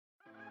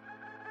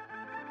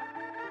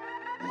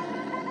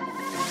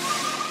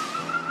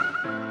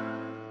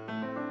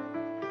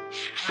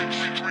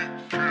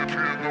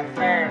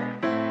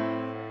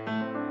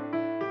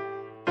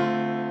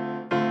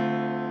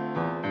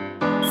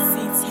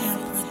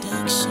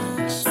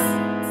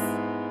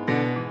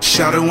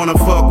Shawty wanna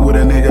fuck with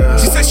a nigga.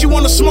 She said she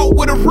wanna smoke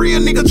with a real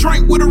nigga,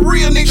 drink with a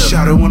real nigga.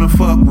 Shawty wanna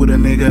fuck with a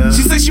nigga.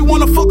 She said she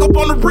wanna fuck up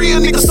on a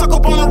real nigga, suck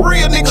up on a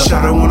real nigga.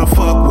 Shawty wanna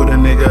fuck with a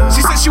nigga.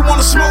 She said she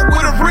wanna smoke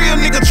with a real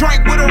nigga,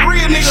 drink with a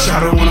real nigga.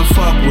 Shawty wanna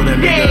fuck with a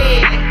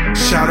nigga.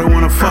 Shawty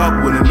wanna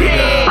fuck with a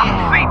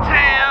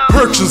nigga.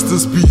 Purchase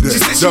this beat at She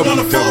said she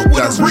wanna fuck with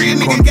a real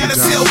nigga, gotta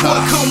sell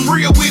boy, come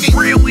real with it.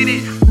 Real with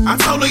it. I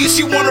told her if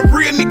she want a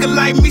real nigga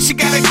like me, she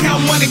gotta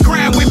count money,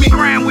 grind with me.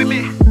 Grind with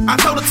me. I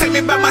told her take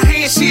me by my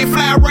hand, she'd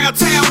fly around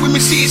town with me,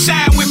 she'd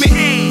shine with me.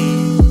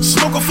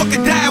 Smoke or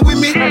fucking die with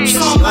me.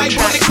 Something like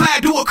Bonnie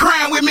Clyde, do a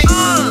crime with me.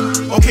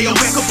 Okay, I'm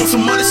back up on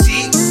some other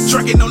shit.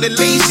 Drinking on that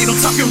lean shit, I'm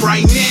talking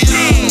right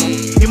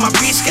now. And my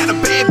bitch got a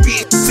bad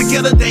bitch.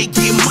 Together they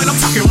get money, I'm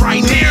talking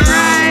right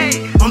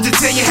now. I'm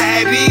just telling you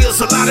how it is.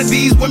 A lot of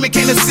these women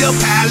can't accept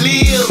how I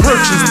live.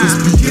 Purchase this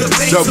beat at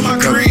Get to my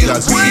crib,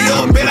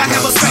 bet I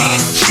have a fan.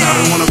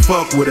 Shawty wanna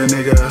fuck with a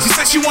nigga. She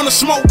said she wanna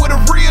smoke with a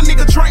real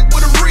nigga, drink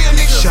with a real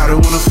nigga. Shawty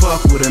wanna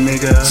fuck with a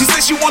nigga. She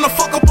said she wanna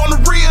fuck up on a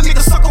real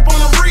nigga, suck up on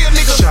a real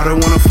nigga. Shawty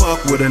wanna fuck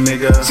with a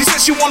nigga. She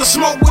said she wanna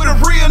smoke with a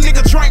real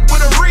nigga, drink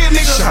with a real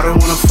nigga. Shawty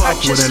wanna fuck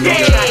with a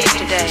nigga.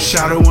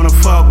 Shawty wanna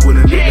fuck with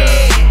a nigga.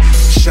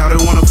 Shawty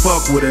wanna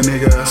fuck with a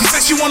nigga. She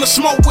said she wanna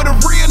smoke with a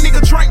real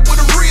nigga, drink with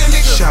a real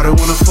nigga. Shawty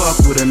wanna fuck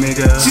with a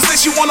nigga. She said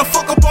she wanna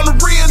fuck up on a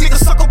real nigga,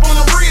 suck up on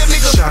a real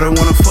nigga. Shawty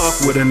wanna fuck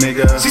with a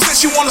nigga. She said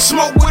she wanna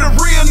smoke with a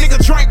real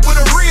nigga, drink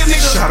with a real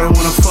nigga. Shawty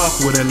wanna fuck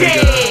with a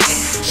nigga.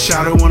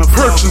 Shawty wanna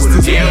fuck with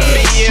a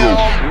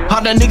nigga.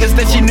 All the niggas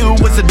that she knew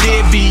was a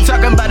deadbeat.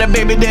 Talking about a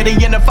baby daddy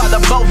and the father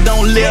both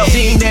don't live.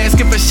 She ain't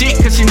asking for shit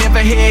cause she never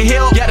had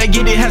help. Gotta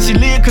get it how she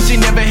lived cause she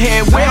never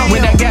had wealth.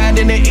 When I got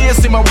in the ear,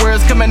 see my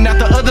words coming out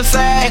the other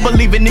side. Ain't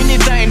believing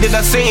anything that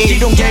I said. She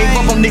don't gave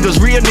up on niggas,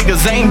 real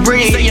niggas ain't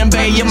bread. Saying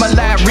babe in my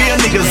life, real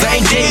niggas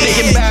ain't dead.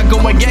 Thinking about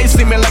going gay,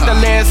 seeming like the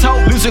last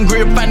hope. Losing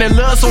grip, finding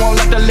love, so I'm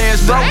like the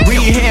last broke.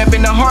 Rehab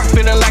in the heart,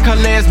 feeling like her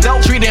last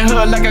dope. Treating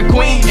her like a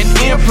queen and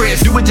empress.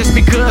 Do it just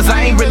because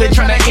I ain't really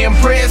tryna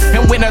impress.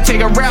 And when I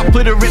take her out,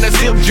 put her in a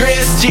silk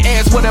dress. She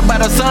asked what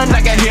about her son, I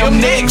got him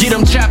next. Get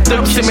him chopped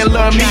up, see me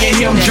love me and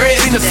him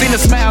dressed. Seen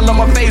a smile on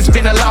my face,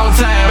 been a long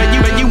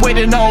time. But you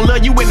waiting on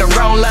love, you in the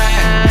wrong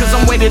line. Cause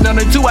I'm waiting on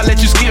it too, I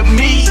let you skip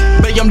me.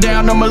 But I'm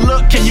down on my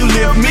look, can you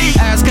live me?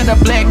 Eyes kinda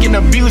black in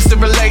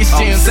abusive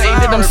relations. Say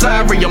that I'm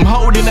sorry, I'm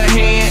holding her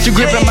hand. She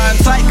gripping mine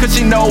tight cause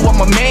she know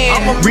I'm a man.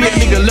 Real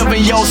nigga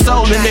loving your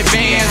soul in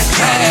advance.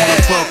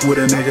 Fuck with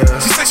a nigga.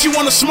 She said she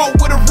wanna smoke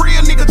with a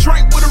real nigga,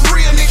 drink with a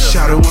real nigga.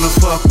 Shawty wanna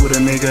fuck with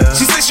a nigga.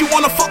 She said she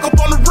wanna fuck up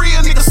on a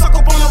real nigga, suck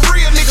up on a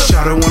real nigga.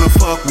 Shawty wanna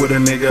fuck with a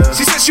nigga.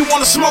 She said she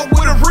wanna smoke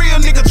with a real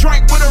nigga,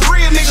 drink with a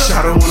real nigga.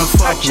 Shawty wanna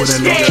fuck with a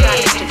nigga.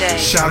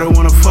 Shawty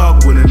wanna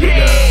fuck with a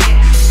nigga.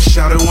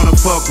 Shawty wanna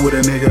fuck with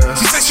a nigga.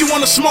 She said she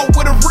wanna smoke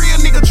with a real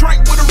nigga,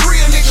 drink with a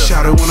real nigga.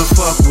 Shawty wanna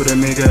fuck with a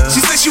nigga. She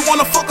said she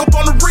wanna fuck up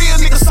on a real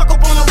nigga, suck up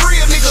on a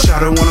real nigga.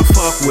 Shawty wanna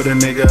fuck with a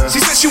nigga. She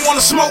said she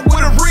wanna smoke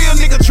with a real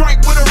nigga, drink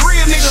with a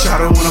real nigga.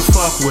 Shawty wanna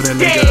fuck with a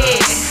nigga.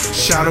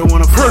 Shawty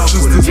wanna fuck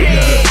with a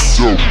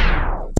nigga.